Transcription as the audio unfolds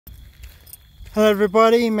Hello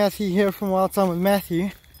everybody, Matthew here from Wild Time with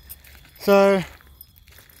Matthew. So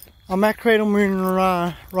I'm at Cradle Moon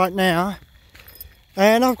right now,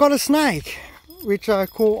 and I've got a snake which I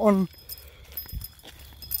caught on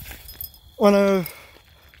one of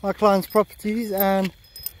my client's properties, and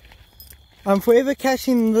I'm forever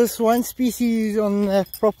catching this one species on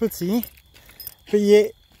that property, but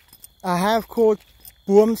yet I have caught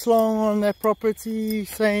boomslang on that property,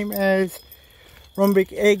 same as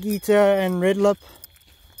Rhombic egg eater and red lip,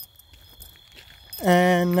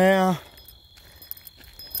 and now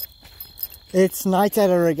it's night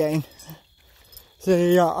adder again. So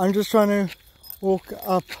yeah, I'm just trying to walk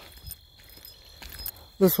up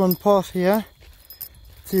this one path here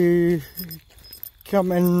to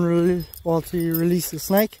come and release the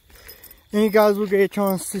snake, and you guys will get a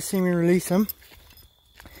chance to see me release him.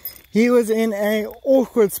 He was in an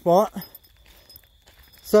awkward spot.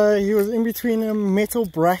 So he was in between a metal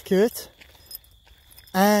bracket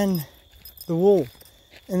and the wall,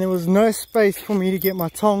 and there was no space for me to get my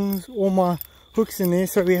tongs or my hooks in there,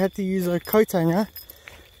 so we had to use a coat hanger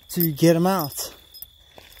to get him out.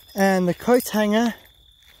 And the coat hanger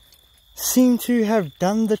seemed to have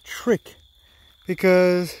done the trick,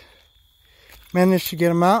 because managed to get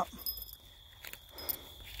him out.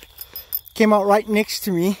 Came out right next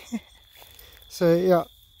to me. So yeah,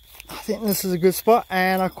 I think this is a good spot,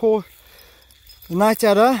 and I caught the night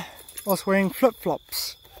adder whilst wearing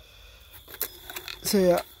flip-flops. So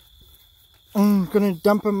yeah, I'm gonna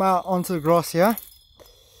dump him out onto the grass here.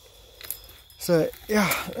 So yeah,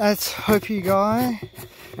 let's hope you guys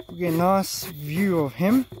get a nice view of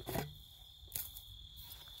him.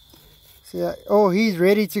 So yeah, oh, he's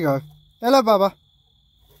ready to go. Hello, Bubba.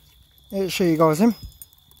 Let's show you guys him.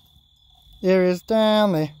 There he is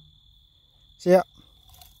down there. So yeah.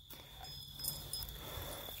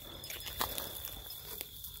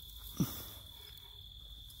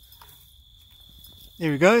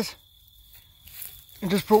 There he goes. I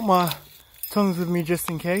just brought my tongs with me just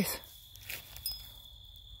in case.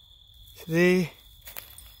 So there.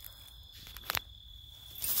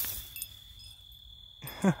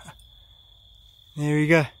 There we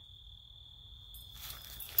go.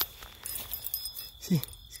 See,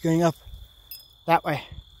 he's going up that way.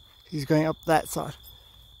 He's going up that side.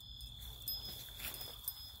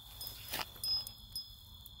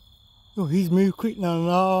 Oh, he's moved quick now.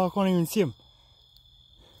 No, I can't even see him.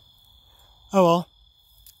 Oh well,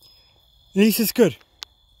 at least it's good.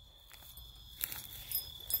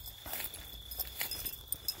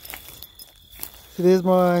 So there's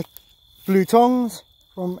my blue tongs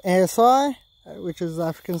from ASI, which is the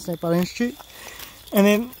African Snakebite Institute. And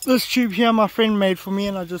then this tube here my friend made for me,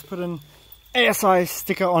 and I just put an ASI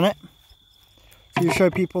sticker on it to show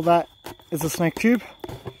people that it's a snake tube.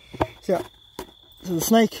 So yeah, so the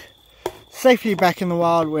snake safely back in the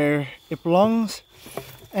wild where it belongs.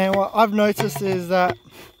 And what I've noticed is that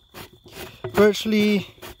virtually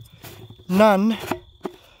none,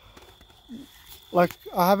 like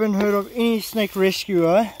I haven't heard of any snake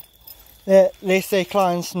rescuer that lets their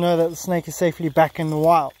clients know that the snake is safely back in the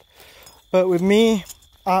wild. But with me,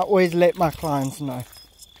 I always let my clients know.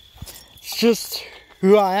 It's just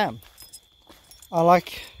who I am. I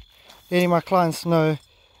like letting my clients know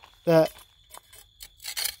that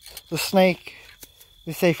the snake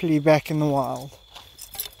is safely back in the wild.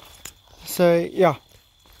 So yeah,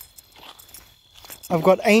 I've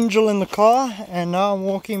got Angel in the car, and now I'm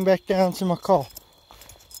walking back down to my car.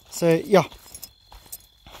 So yeah,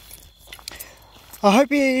 I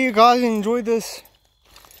hope you guys enjoyed this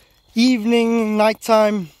evening,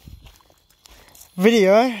 nighttime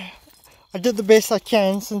video. I did the best I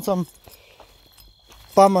can since I'm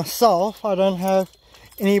by myself. I don't have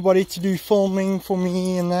anybody to do filming for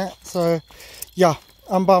me and that. So yeah,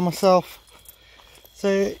 I'm by myself.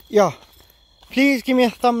 So yeah, please give me a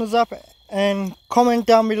thumbs up and comment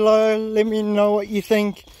down below. Let me know what you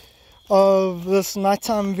think of this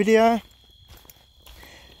nighttime video,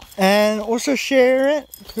 and also share it,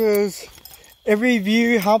 because every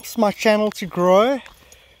view helps my channel to grow,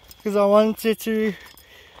 because I want it to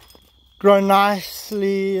grow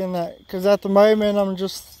nicely, and that, because at the moment I'm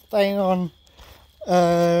just staying on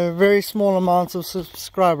very small amounts of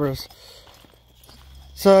subscribers.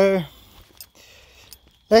 So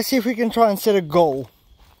let's see if we can try and set a goal.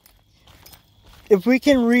 If we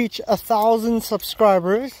can reach 1,000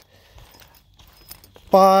 subscribers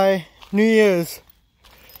by New Year's,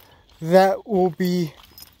 that will be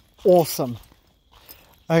awesome.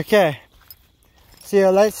 Okay, so yeah,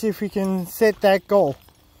 let's see if we can set that goal.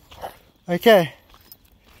 Okay,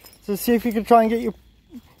 so see if you can try and get your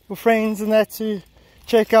friends and that to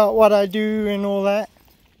check out what I do and all that.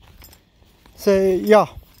 So yeah,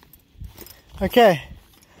 okay,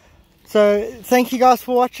 so thank you guys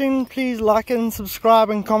for watching. Please like and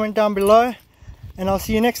subscribe and comment down below, and I'll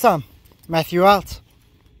see you next time. Matthew out.